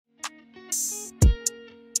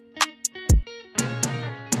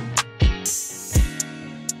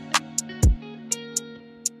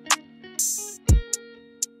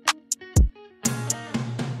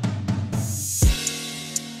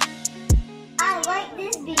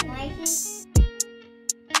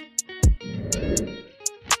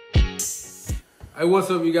Hey,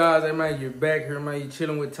 what's up, you guys? Hey, man, you're back here, man. You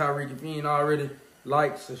chilling with Tyreek. If you ain't already,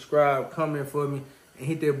 like, subscribe, comment for me, and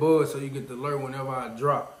hit that buzz so you get the alert whenever I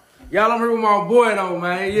drop. Y'all, I'm here with my boy, though,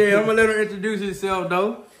 man. Yeah, I'm gonna let him introduce himself,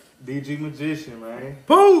 though. DgMagician, man.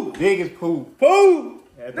 Poof! Biggest Poof. Poof!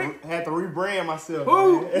 Had to rebrand myself.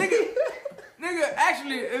 Poof! Nigga,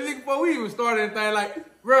 actually, before we even started anything,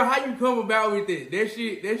 like, bro, how you come about with it? That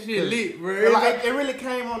shit lit, bro. It really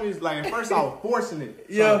came on this, like, at first I was forcing it.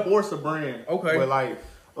 Yeah. So I forced a brand. Okay. But, like,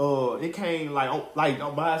 it came, like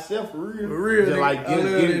by itself, for real. For real, just, like,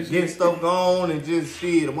 nigga. getting stuff going and just,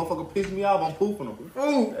 shit, the motherfucker pissed me off, I'm poofing him.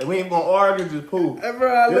 Poof! And we ain't gonna argue, just poof. Hey,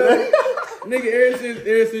 bro, I love it. Nigga, ever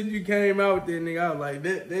since you came out with that, nigga, I was like,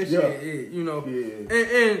 that shit, you know. Yeah.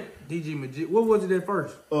 And DgMagician, what was it at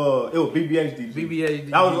first? It was BBHDG. BBHDG.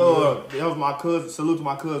 That was my cousin. Salute to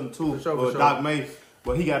my cousin too, For sure. Doc May.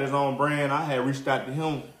 But he got his own brand. I had reached out to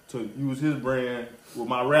him to use his brand with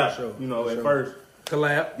my rap. For sure. You know, For at sure. first.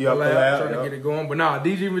 Collab, Collab, trying to get it going. But nah,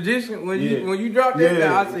 DgMagician, when you dropped that,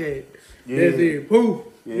 I said, that's it, poof.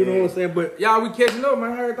 Yeah. You know what I'm saying? But y'all, we catching up,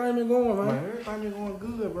 man. How everything been going, man? Everything been going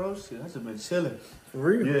good, bro. Shit, I just been chilling. For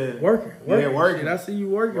real? Yeah. Working. Yeah, working. Shit, I see you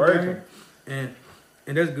working. Man.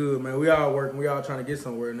 And that's good, man. We all working. We all trying to get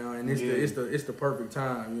somewhere now, and it's the perfect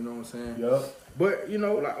time. You know what I'm saying? Yup. But you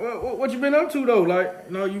know, like, what you been up to though? Like,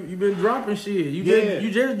 you know, you been dropping shit.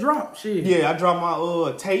 You just dropped shit. Yeah, I dropped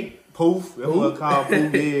my tape, Poof. That's what it's called,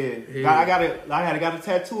 Poof. Yeah. I got a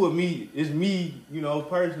tattoo of me. It's me, you know,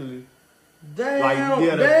 personally. Damn,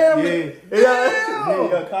 Yeah,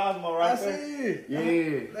 Cosmo right I there. see it.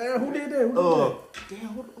 Yeah. Damn, who did that?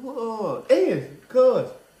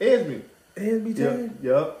 Esme. Esme Tan?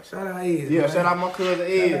 Yup. Shout out Ed. Yeah, man. shout out my cousin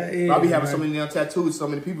Ed. I be having so many damn tattoos, so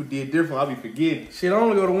many people did different, I be forgetting. Shit, I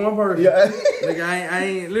only go to one person. Yeah. Like, I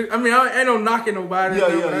ain't look, I mean, I ain't no knocking nobody.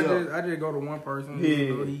 Yeah. I just go to one person.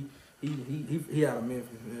 Yeah. You know, he out of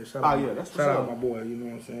Memphis. Yeah, shout out my boy, you know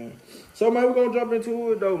what I'm saying? So, man, we're going to jump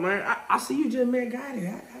into it, though, man. I see you just met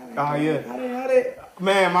Gotti. How that?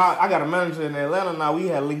 Man, I got a manager in Atlanta now. We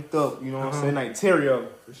had linked up, you know what I'm saying, like Terrio.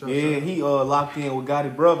 Sure, yeah, he locked in with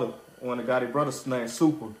Gotti brother. One of Gotti brothers named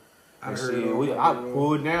Super. I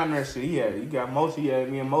pulled down there, shit. He got motion. He had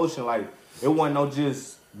me in motion. Like, it wasn't no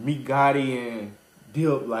just me, Gotti, and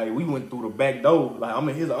Dip. Like, we went through the back door. Like, I'm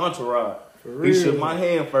in his entourage. He shook my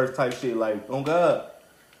hand first type shit. Like, on God.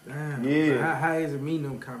 Damn. Yeah. How is it meeting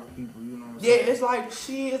them kind of people, you know what I'm Yeah, saying? it's like,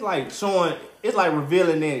 shit, it's like showing, it's like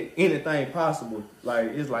revealing that anything possible. Like,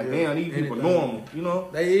 it's like, damn, these people normal, you know?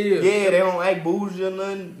 They is. Yeah, they don't act bougie or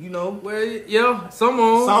nothing, you know? Well, yeah, some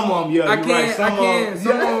of them, yeah, I can't.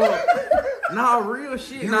 Some of them. Nah, real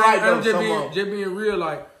shit. You nah, right, I'm though, just being real.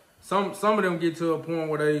 Like, some of them get to a point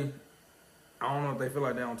where they, I don't know if they feel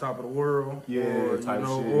like they're on top of the world. Yeah, or, type you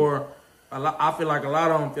know, shit. or I feel like a lot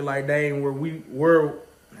of them feel like they ain't where we were.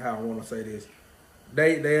 How I want to say this,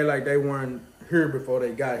 they like they weren't here before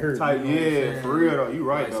they got here. Type, you know yeah, for real though. You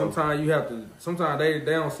right like, though. sometimes you have to. Sometimes they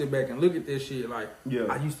don't sit back and look at this shit like, Yeah.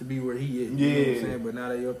 I used to be where he is. Yeah. You know what I'm saying? But now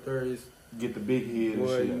they up there is. Get the big head and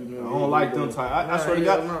Boy, shit. you know, I don't like them type. I swear to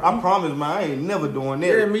God, I promise, man, I ain't never doing that.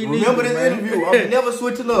 Yeah, me Remember neither, this man. interview? I'm never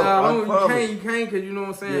switching up. Nah, I you can't, cause you know what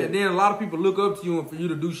I'm saying. Yeah. And then a lot of people look up to you, and for you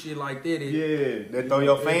to do shit like that, they throw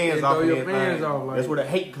your fans off. Throw your fans off. Like, that's where the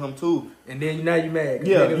hate come too. And then now you mad.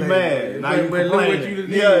 Yeah, you mad. Now you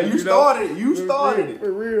complaining. You started it. You started it. For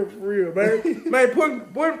real, man. Man,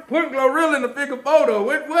 put Glorilla in the figure photo.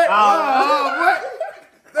 What? What?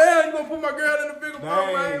 Damn, you gonna put my girl in the figure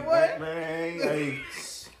photo, man? What? Man, hey.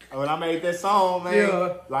 When I made that song, man,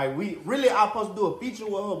 like I was supposed to do a feature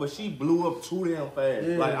with her, but she blew up too damn fast.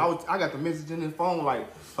 Yeah. Like I got the message in his phone, like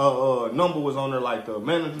her number was on there, like the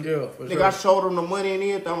manager. Yeah, for Nigga, sure. I showed him the money and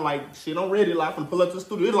everything. I'm like, shit, I'm ready. Like, I'm pull up to the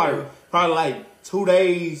studio. It's like probably like 2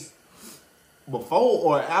 days before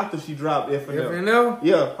or after she dropped FNL. FNL?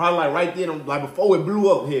 Yeah, probably like right then, like before it blew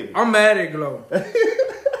up heavy. I'm mad at Glow.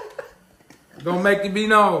 Gonna make it be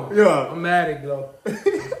known. Yeah. I'm mad at Glow.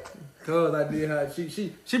 Cause I did her.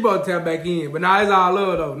 She brought to tap back in. But nah, it's all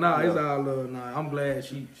love though. It's all love. Nah, I'm glad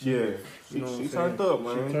she she turned up,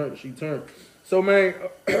 man. She turned. So man,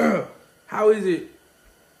 how is it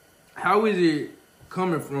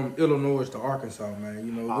coming from Illinois to Arkansas, man?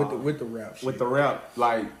 You know, with the rap shit. With the rap,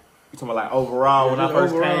 like you talking about like overall when I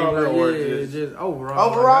first came here, or just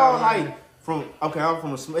overall. Overall, like I'm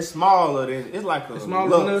from it's smaller than it's like a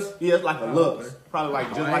Lux. Yeah, it's like a Lux. Okay. Probably like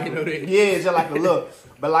just like it's just like a Lux.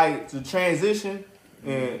 But like to transition,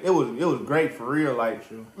 and it was great for real. Like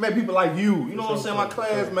man, people like you know what I'm saying, my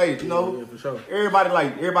classmates, you know, for sure.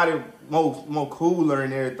 Everybody more cooler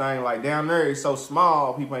and everything. Like down there, it's so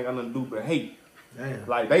small, people ain't got nothing to do but hate. Damn.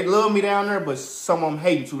 Like, they love me down there, but some of them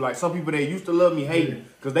hating too. Like, some people that used to love me hating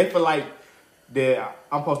because they feel like that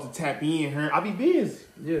I'm supposed to tap in here. I be busy.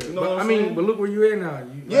 Yeah, you know what I'm saying? but look where you at now.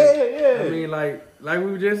 You, yeah. I mean, like we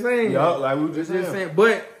were just saying. Yeah, like we were just saying.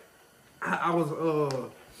 But I was,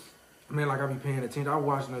 man, like I be paying attention. I was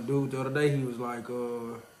watching a dude the other day. He was like,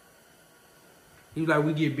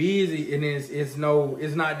 we get busy, and it's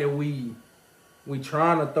not that we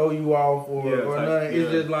trying to throw you off or nothing.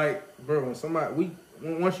 It's just like, bro, when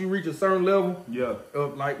once you reach a certain level,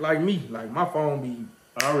 like me, like my phone be.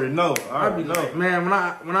 I already know. I already know. Like, man,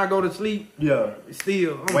 when I go to sleep,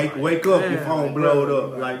 still wake up, your phone blowed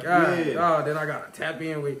up. Like, God, then I gotta tap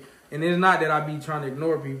in with. And it's not that I be trying to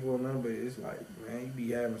ignore people or nothing, but it's like, man, you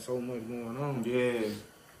be having so much going on. Yeah.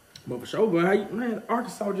 But for sure, man,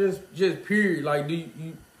 Arkansas just period. Like, do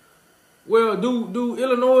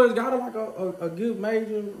Illinois got a good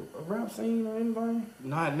major rap scene or anything?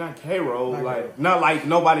 Not Cairo. Not like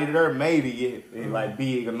nobody there made it yet. And like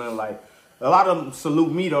big or nothing like. A lot of them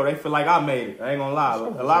salute me though. They feel like I made it. I ain't gonna lie.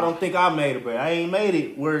 A lot of them think I made it, but I ain't made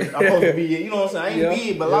it where I'm supposed to be. You know what I'm saying? I ain't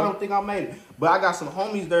big, but a lot of them think I made it. But I got some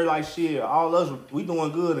homies there like shit. All us, we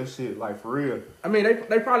doing good and shit. Like for real. I mean,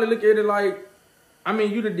 they probably look at it like, I mean,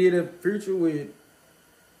 you done did a feature with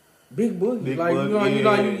Big Boogie. Like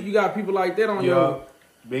Boogie, you got people like that on your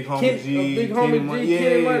Big Homie G, Big Homie G,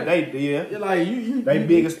 they like they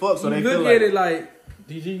big as fuck. So they feel like at it like.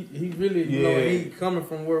 DG, he really, he coming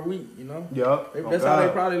from where we, That's how they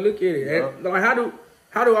probably look at it. Yep. And, like,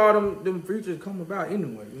 how do all them features come about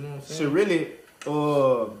anyway? You know what I'm saying? Shit, really,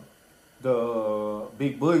 the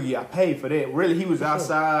Big Boogie, I paid for that. Really, he was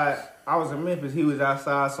outside. I was in Memphis. He was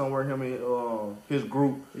outside somewhere. Him and his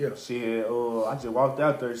group. Yeah. Shit, I just walked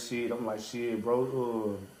out there. Shit, I'm like, shit,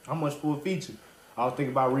 bro. How much for a feature? I was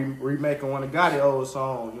thinking about remaking one of Gotti old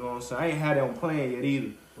songs. You know what I'm saying? I ain't had that one playing yet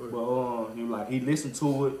either. But he listened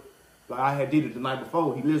to it. Like I had did it the night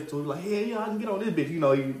before. He listened to it. Like, yeah, I can get on this bitch. I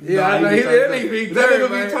know he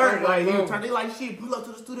turned. Like he turned. They like shit. Pull up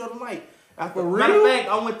to the studio tonight. For real? Matter of fact,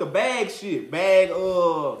 I went to bag shit.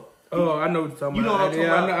 Oh, I know what you're talking about. You know what I'm talking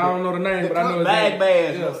about? I don't know the name, but I know bag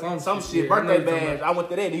bags. Yeah, some shit. Birthday bags. I went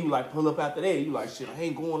to that. And he was like, pull up after that. He was like, shit, I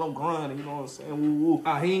ain't going. I'm grinding. You know what I'm saying? Woo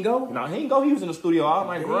woo. He ain't go? No, he ain't go. He was in the studio all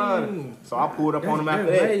night grinding. So I pulled up on him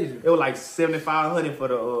after that. It was like $7,500 for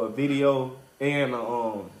the video and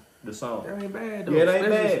the song. That ain't bad though. Yeah, that ain't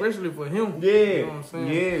bad. Especially for him. Yeah. You know what I'm saying?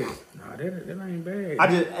 Yeah. Nah, that ain't bad. I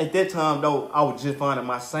just at that time though, I was just finding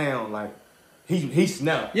my sound like. He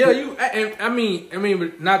snapped. Yeah, I mean,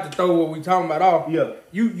 but not to throw what we talking about off. Yeah,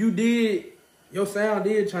 you did. Your sound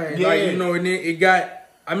did change. Yeah. Like, and then it got.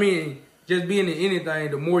 I mean, just being in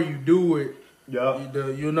anything, the more you do it. Yeah.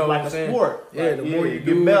 You know like what I'm saying? Sport. Yeah, the more you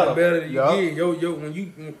do it, the better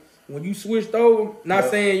you get. When you switched over, not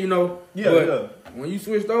saying but when you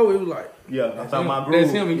switched over, it was like I found my groove.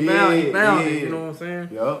 That's him. He found it. You know what I'm saying?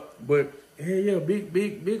 Yeah. But.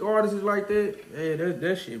 Big artists like that. Yeah,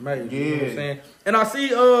 that shit made. You know what I'm saying? And I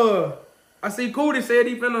see Cootie said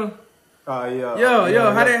he finna. How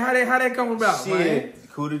that come about, man?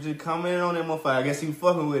 Cootie just comment on that motherfucker. I guess he was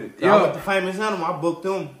fucking with it. I went to Famous Animal. I booked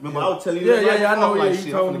him. Remember, I was telling you that. I know. Like,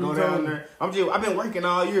 shit, I'm finna go down there. I've been working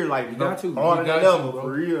all year, like harder than ever,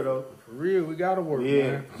 for real though. For real, we gotta work.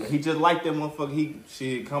 Yeah, man. He just liked that motherfucker. He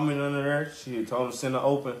coming under there. She told him to send the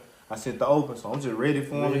open. I sent the open, so I'm just ready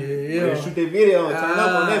for him. Yeah. Shoot that video and turn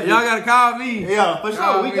up on that. Y'all gotta call me. Yeah, for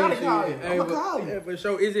sure. We gotta call you. I'm gonna call you. Yeah, for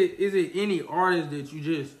sure. Is it any artist that you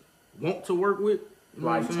just want to work with? You know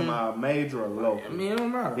like to my major or local? I mean, it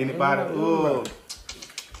don't matter. Anybody? I'm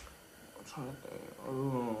trying to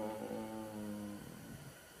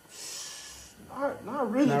think.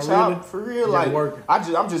 Not really, child. For real, like working.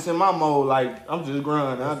 I'm just in my mode. Like I'm just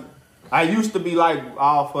grinding. I used to be like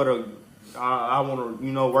all for the. I want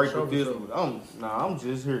to, work with this. I'm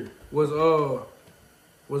just here. Was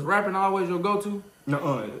rapping always your go-to?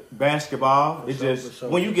 Basketball.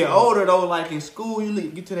 When you get older though, like in school, you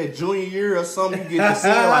get to that junior year or something, you get to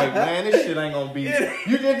say like, man, this shit ain't gonna be.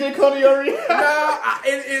 You just come to your.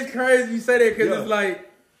 It's crazy you say that because it's like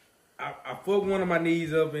I fucked one of my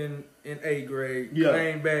knees up in 8th grade. Yeah.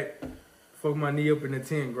 Came back, fucked my knee up in the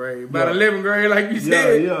 10th grade. About 11th grade, like you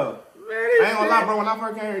said. Yeah. Man, I ain't gonna lie, bro. When I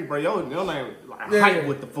first came here, bro, your name like hype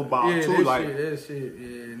with the football too. That shit.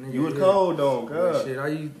 Nigga, you was cold though, God. Shit,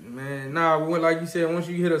 like you said, once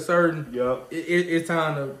you hit a certain, it's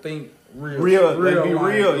time to think real. Let's be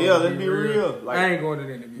real. Yeah, let's be real. Like, I ain't going to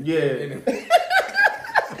the interview. Yeah.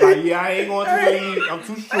 I ain't going to the league. I'm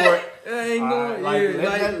too short. I ain't going.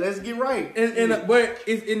 Let's get right. But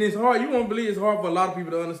it's hard. You won't believe it's hard for a lot of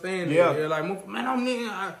people to understand. Yeah. Like,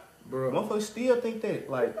 man, bro. Motherfuckers still think that.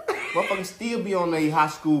 Like, motherfuckers still be on their high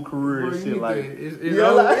school career and shit. Like,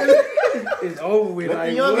 it's over with.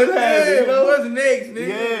 Like, what's next,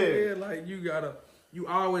 nigga? Yeah, like you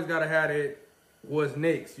always gotta have that. What's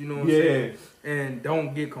next? You know what I'm saying? And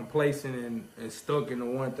don't get complacent and stuck in the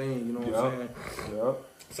one thing. You know what I'm saying? Yeah.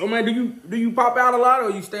 So man, do you pop out a lot or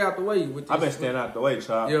you stay out the way? I've been staying out the way,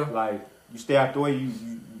 child. Yeah. Like you stay out the way, you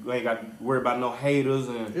ain't got to worry about no haters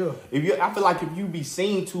and I feel like if you be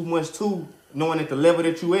seen too much too, knowing at the level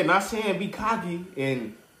that you at, not saying be cocky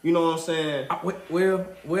and you know what I'm saying. Well,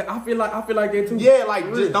 I feel like that too. Yeah,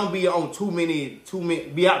 like just don't be on too many,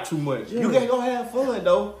 be out too much. Yeah. You can't go have fun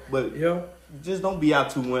though, but just don't be out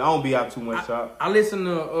too much. I don't be out too much, child. I listen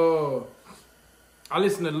to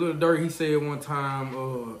Lil Durk. He said one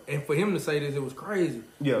time, and for him to say this, it was crazy.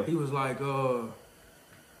 Yeah, he was like,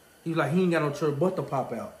 he ain't got no choice but to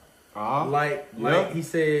pop out. Like he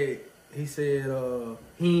said he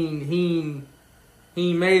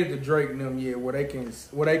ain't made it to Drake and them yet, where they can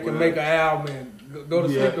make an album and go to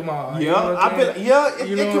sleep tomorrow. Yeah, you know I feel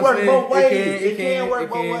it can work both ways. It can work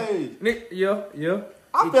both ways. Yeah.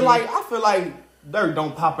 I feel like Durk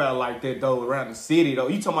don't pop out like that though around the city though.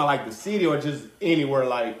 You talking about like the city or just anywhere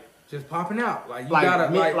like just popping out like you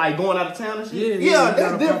gotta like going out of town and shit. Yeah,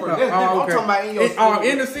 that's different. That's different. I'm talking about in your city.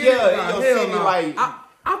 In the city. Yeah, in your city. Like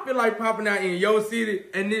I feel like popping out in your city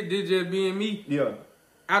and this just being me. Yeah.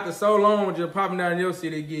 After so long, just popping out in your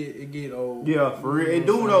city, it get old. Yeah, for real, it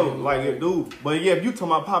do though. Like it do. But yeah, if you talking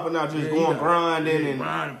about popping out, just going grinding and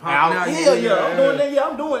popping out. I'm doing that. Yeah,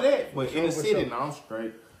 I'm doing that. But in the city, now I'm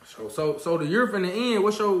straight. So the year finna end.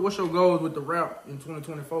 What's your goals with the rap in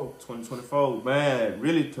 2024? 2024, man,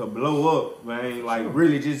 really to blow up, man. Like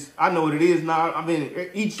really, just I know what it is now. I mean,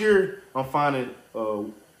 each year I'm finding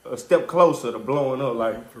a step closer to blowing up.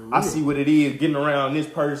 Like I see what it is, getting around this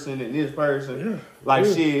person and this person. Yeah. Like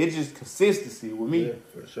shit, it's just consistency with me. Yeah,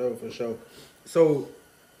 for sure. So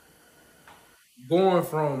going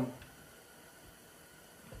from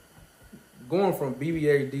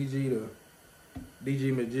BBA DG to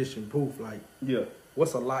DgMagician Poof, like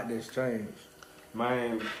what's a lot that's changed?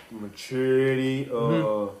 Man, maturity,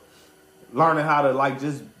 learning how to like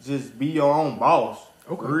just be your own boss.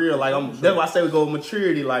 Okay. For real, like that's why I say we go with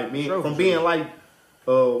maturity, like me from being like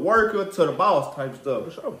a worker to the boss type stuff.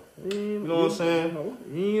 For sure. You know what I'm saying? No,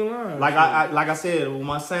 you ain't lying. Like I said, with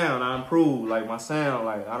my sound, I improved. Like my sound,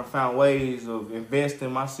 like I done found ways of investing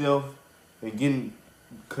in myself and getting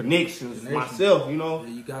connections myself, you know? Yeah,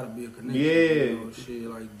 you gotta be a connection. Yeah. You know, shit,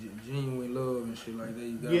 like genuine love and shit like that.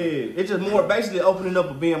 You gotta, it's just more basically opening up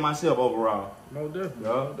and being myself overall. No definitely. Yeah.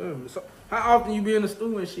 No definitely. So, how often you be in the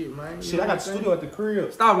studio and shit, man? Shit, I got the studio at the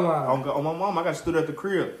crib. Stop lying. On my mom, I got the studio at the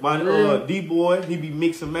crib. My D-boy, he be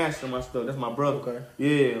mixing mastering my stuff. That's my brother. Okay.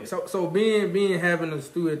 Yeah. So being having a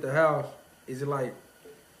studio at the house, is it like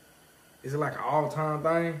an all-time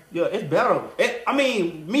thing? Yeah, it's better. I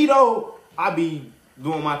mean, me though, I be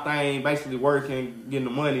doing my thing, basically working, getting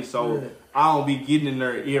the money, so I don't be getting in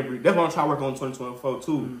there that's what I'm trying to work on 2024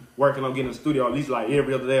 too. Working on getting in the studio at least like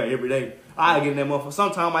every other day or every day. I get in that motherfucker.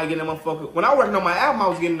 Sometimes I get in that motherfucker. When I was working on my album, I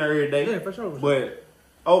was getting there every day. Yeah, for sure. But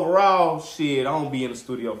overall, shit, I don't be in the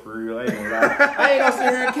studio for real. I ain't gonna lie. I ain't gonna sit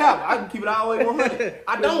here and cap. I can keep it all the way 100.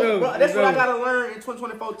 I don't, bro. That's what I gotta learn in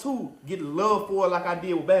 2024 too. Get love for it like I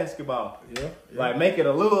did with basketball. Yeah. Like make it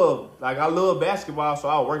a love. Like I love basketball, so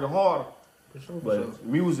I was working harder. For sure. But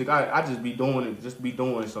music, I just be doing it. Just be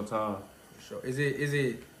doing it sometimes. For sure. Is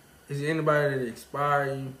it anybody that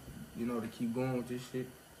inspire you? You know, to keep going with this shit.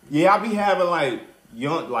 Yeah, I be having the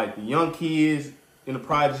young kids in the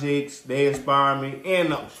projects. They inspire me,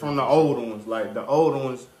 and from the older ones, like the older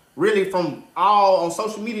ones, really from all on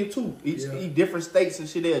social media too. Each different states and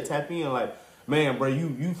shit, they'll tap in like, man, bro,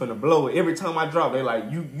 you finna blow it. Every time I drop, they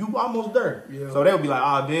like, you almost there. Yeah. So they'll be like,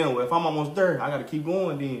 oh damn, well if I'm almost there, I gotta keep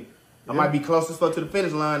going then. I might be closest to the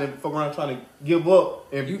finish line and fuck around trying to give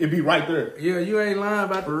up and it be right there. Yeah, you ain't lying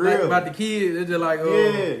about the kids. It's just like,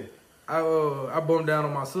 I bumped down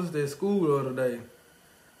on my sister at school the other day.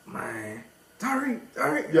 Man, Tariq.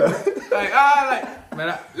 Yeah.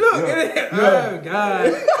 Look at it. Oh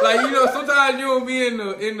God. Like, you know, sometimes you don't be in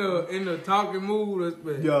the talking mood.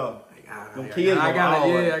 But yeah. I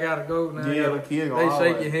gotta go now. Yeah, the kids they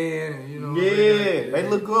shake your hand, and, you know. Yeah, they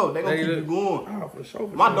look up. They gonna keep you going. Oh, for sure.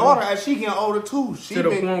 My daughter, as she getting older too, she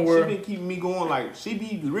been keeping me going. Like she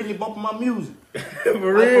be really bumping my music.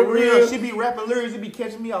 For real. She be rapping lyrics. It be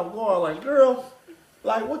catching me off guard. Like, girl,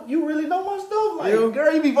 like what? You really know my stuff? Like,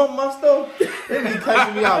 girl, you be bumping my stuff. It be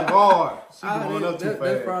catching me off guard. She going up too fast.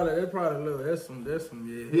 That's probably little. That's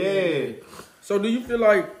some. Yeah. So do you feel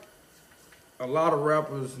like a lot of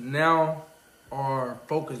rappers now are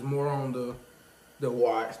focused more on the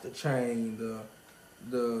watch, the chain, the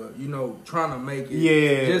you know, trying to make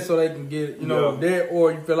it, just so they can get, you know, that,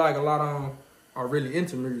 or you feel like a lot of them are really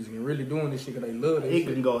into music and really doing this shit because they love it. It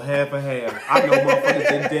can go half and half. I know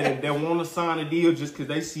motherfuckers that want to sign a deal just because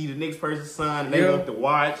they see the next person sign and they want the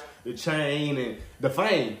watch, the chain, and the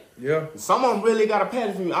fame. Yeah. Some of them really got a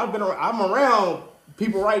passion for me. I'm around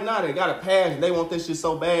people right now that got a passion. They want this shit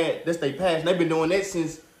so bad. That's their passion. They've been doing that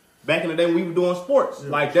since back in the day when we were doing sports.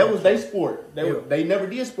 Like, that was their sport. They never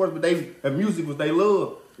did sports, but the music was they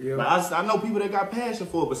love. Yeah. Like, I know people that got passion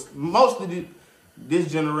for it, but most of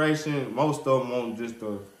this generation, most of them want just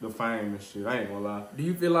the fame and shit. I ain't gonna lie. Do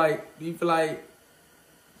you feel like do you feel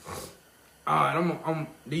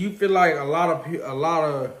like a lot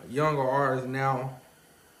of younger artists now,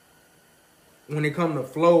 when it come to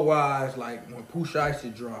flow wise, like when Poof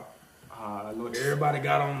Shiesty drop, everybody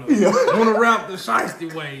got on the wanna rap the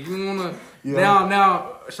Shiesty way. You wanna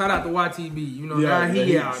now shout out to YTB. You know, now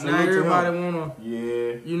he out. Now everybody wanna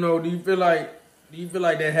you know, do you feel like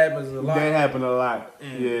that happens a lot? That happen a lot.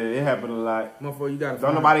 Yeah, it happen a lot. Motherfucker, you gotta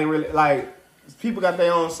don't nobody really like. People got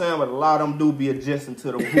their own sound, but a lot of them do be adjusting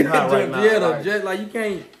to the Poof right now. Yeah, like you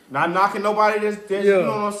can't. Not knocking nobody that's you know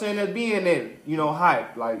what I'm saying, that's being that, you know,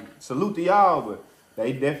 hype. Like, salute to y'all, but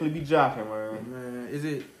they definitely be jocking, man. Man, is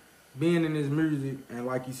it being in this music and,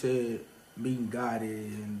 like you said, meeting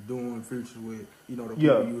Gotti and doing features with, you know, the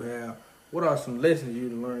people you have? What are some lessons you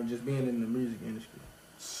learned just being in the music industry?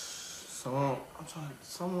 So I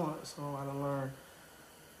done learned.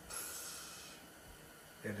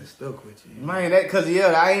 That is stuck with you. Man, cause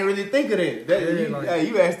I ain't really think of that.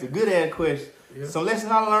 You asked a good ass question. Yeah. So lesson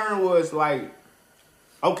I learned was like,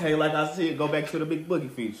 okay, like I said, go back to the Big Boogie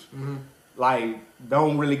feature. Mm-hmm. Like,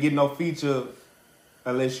 don't really get no feature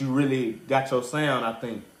unless you really got your sound, I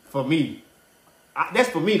think. For me. That's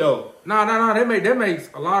for me though. No. That makes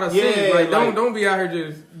a lot of sense. Like, don't be out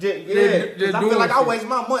here just I feel like I waste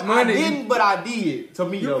my money. I didn't, but I did. To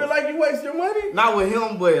me, you feel like you waste your money? Not with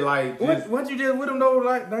him, but like. Once you just with him though,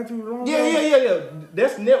 like not too long. Yeah.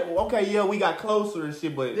 That's okay. Yeah, we got closer and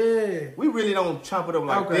shit, but we really don't chop it up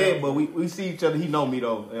like that. But we see each other. He know me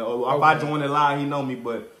though. If I join the line, he know me.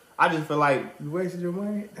 But I just feel like you wasted your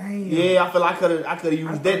money. Damn. Yeah, I feel like I could have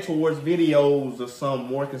used that towards videos or something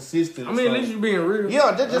more consistent. I mean, at least you being real.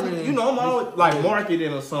 Yeah, just you know, I'm always like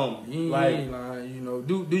marketing or something. You ain't lying, you know.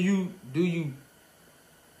 Do you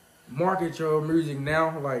market your music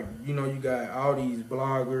now? Like, you know, you got all these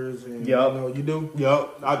bloggers and you know, you do.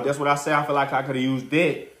 That's what I say. I feel like I could have used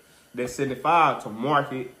that 75 to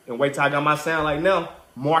market and wait till I got my sound like now.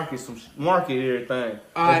 Market everything,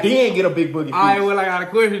 and then get a Big Boogie. All right, well, I got a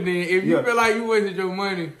question then. If you feel like you wasted your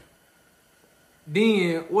money,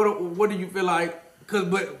 then what do you feel like?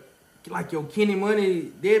 But like your Kenny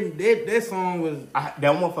Money, that song was that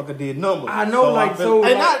motherfucker did numbers. I know, I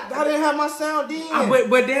didn't have my sound then.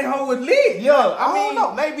 But that hoe was lit. Yeah, I don't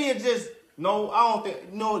know. Maybe it just I don't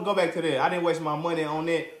think. No, go back to that. I didn't waste my money on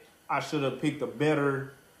that. I should have picked I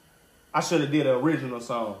should have did an original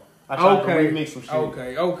song. I tried to remix some shit.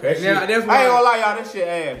 Okay. Now, that's why I ain't gonna lie, y'all. That shit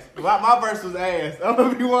ass. My verse was ass. I'm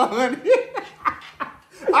gonna be 100.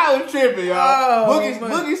 I was tripping, y'all.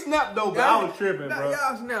 Boogie snapped though, but I was tripping, bro.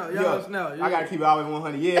 Y'all snap. I gotta keep it always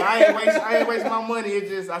 100. Yeah, I ain't waste my money. It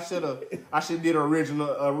just I should did an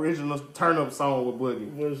original turn up song with Boogie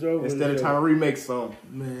instead of trying to remake something.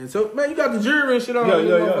 Man, so you got the jury and shit on.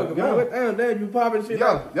 Yeah. Damn, you popping shit.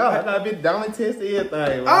 I got been down and tested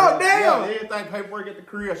everything. Oh damn! Everything paperwork at the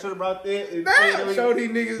career. I should have brought that. Damn, show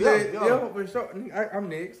these niggas that. For sure. I'm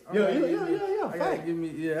next. Yeah.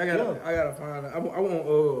 I gotta find it.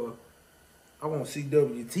 I want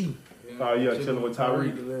CWT. Oh yeah, chilling with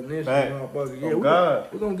Tyreek.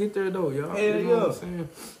 We're gonna get there though, y'all. You know what I'm saying?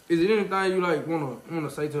 Is it anything you like wanna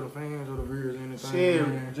say to the fans or the viewers?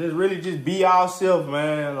 Anything? Shit, just be yourself,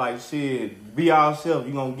 man. Like shit, be yourself.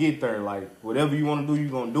 You gonna get there. Like whatever you wanna do, you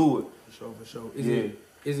gonna do it. For sure. Is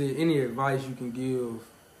there any advice you can give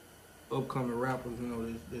upcoming rappers? You know,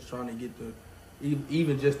 that's trying to get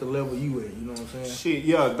even just the level you at. You know what I'm saying?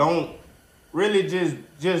 Shit, don't. Really, just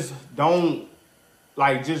don't,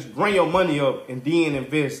 like, just bring your money up and then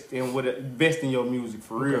invest in your music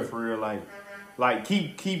for real. Like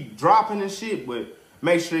keep dropping and shit, but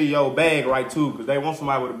make sure your bag right too, cause they want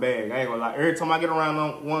somebody with a bag. I ain't gonna lie. Every time I get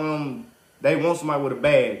around one of them, they want somebody with a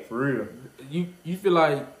bag for real. You feel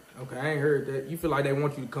like I ain't heard that. You feel like they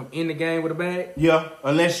want you to come in the game with a bag? Yeah,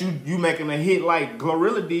 unless you making a hit like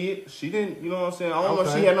Glorilla did. She didn't, you know what I'm saying? I don't know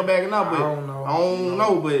if she had no bag or not, but I don't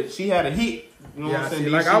know, but she had a hit. You know what I'm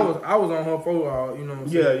saying? Like I was on her profile, you know what I'm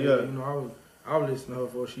saying? Yeah. You know, I was listening to her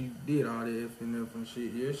before she did all that FNF and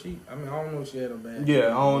shit. Yeah, I don't know if she had a bad. Yeah,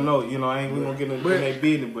 I don't know. You know, I ain't we gonna get in that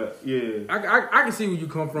business, but yeah. I can see where you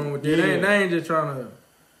come from with that. Yeah. They ain't just trying to.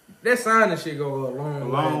 That signing shit go a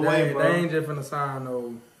long way, bro. They ain't just finna sign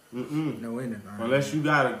no anything. Unless you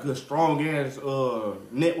got a good, strong ass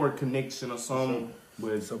network connection or something.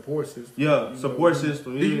 With support system. Yeah, support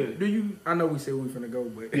system. Do you? I know we said we finna go,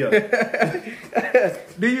 but yeah.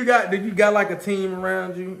 Do you got like a team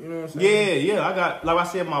around you? You know what I'm saying? Yeah. I got, like I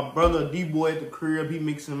said, my brother D-Boy at the crib. He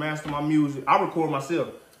mix and master my music. I record myself.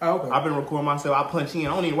 Oh, okay. I've been recording myself. I punch in.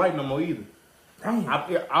 I don't even write no more either.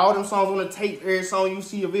 All them songs on the tape, every song you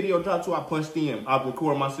see a video drop to, I punched in. I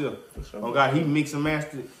record myself. Sure. Oh God, he mix and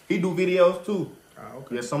master. He do videos too. Oh,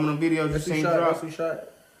 okay. Yeah, some of them videos you seen drop.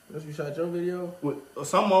 That's you shot your video? With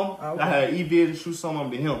some of them. Oh, okay. I had E-Vid to shoot some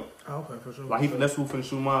of them to him. Oh, okay, for sure. Like that's who finna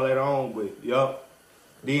shoot mine later on, but yup.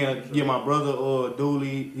 Then get my brother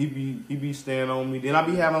Dooley, he be staying on me. Then I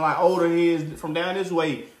be having like older heads from down this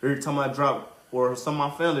way. Every time I drop, or some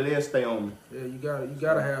of my family, they'll stay on me. Yeah, you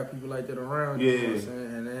gotta have people like that around you. You know what I'm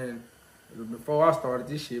saying? And then before I started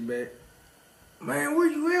this shit back, man, where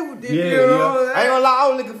you at with this? Yeah. I ain't gonna lie, I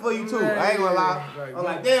was looking for you too. Man, I ain't gonna lie. I'm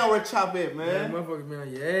like, damn, where Chop at, man? Motherfuckers be on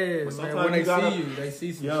your ass, man. When they see you, they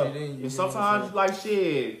see some shit in you. And sometimes, like,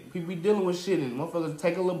 shit, people be dealing with shit and motherfuckers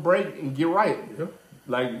take a little break and get right. Yeah.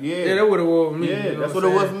 Like, yeah, that what it was for me. Yeah, you know that's what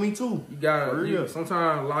it was for me too. You gotta,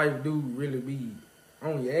 sometimes life do really be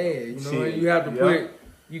on your ass. You know, you have to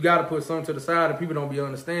you gotta put something to the side, and people don't be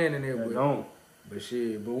understanding it. They don't. But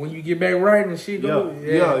shit, but when you get back right and shit go,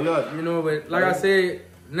 you know, but like I said,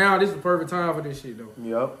 now this is the perfect time for this shit though.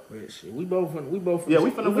 Yep. But shit, we both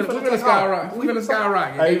finna skyrocket. We finna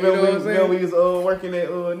skyrocket. Hey, you know what I'm saying? We was working at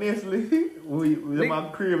Nestle. We in my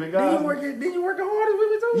crib and guys. Did you work hard as we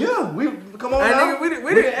too? Yeah, we come on now. We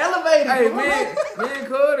did elevated. Hey, me and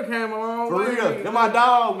Carter came a long way. For real. They're my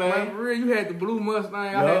dog, man. For real, you had the blue Mustang.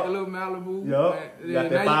 I had the little Malibu. Yup. You got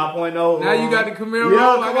that 5.0. Now you got the Camaro.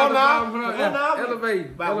 Yeah, come on now. Elevate.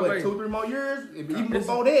 About what, 2-3 more years? Even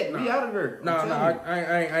before that, we out of there.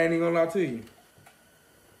 I ain't even gonna lie to you.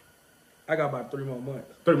 I got about 3 more months.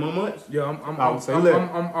 3 more months? Yeah,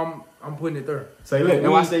 I'm putting it there. Say look.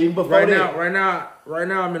 Now I say even before that. Right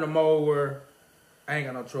now I'm in a mode where I ain't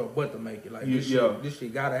got no trouble but to make it. Like this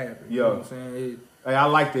shit gotta happen. You know what I'm saying? Hey, I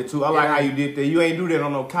like that too. I like how you did that. You ain't do that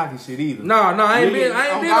on no cocky shit either. No, I ain't been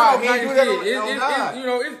on no cocky shit. You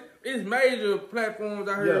know, it's major platforms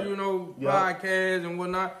out here. You know, podcasts and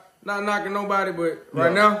whatnot. Not knocking nobody, but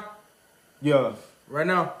right now. Yeah. Right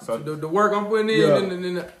now, so the work I'm putting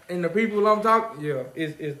in and the people I'm talking,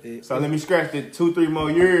 it's it. So let me scratch that 2-3 more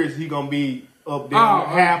years, he gonna be up there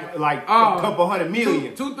a couple $100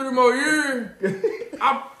 million. 2-3 more years,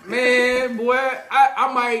 I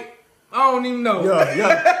might, I don't even know.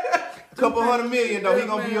 Yeah. Couple $100 million though, he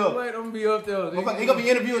gonna be up. I'm gonna be up there. He gonna be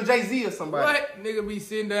interviewing Jay-Z or somebody. What? Nigga be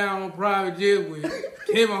sitting down on private jet with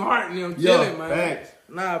Kevin Hart and them chilling, man. Thanks.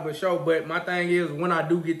 Nah, but but my thing is, when I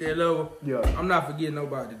do get that level, I'm not forgetting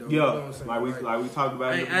nobody though. Yeah, you know what I'm saying? like we talked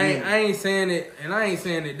about. I ain't saying it, and I ain't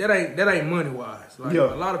saying it. That ain't money wise. Like a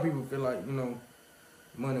lot of people feel like, you know,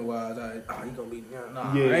 money wise, he gonna be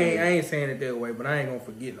I ain't saying it that way, but I ain't gonna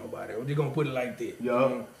forget nobody. I'm just gonna put it like that.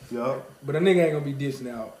 Yeah. But a nigga ain't gonna be dishing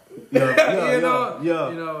out. Yeah.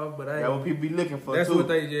 You know, but that's what people be looking for. That's too. what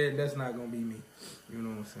they did. That's not gonna be me. You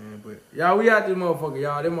know what I'm saying? But y'all, we out this motherfucker,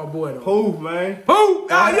 y'all. They my boy though. Poof, man. Poof!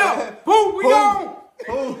 Poof, we on!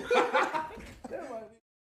 Poof.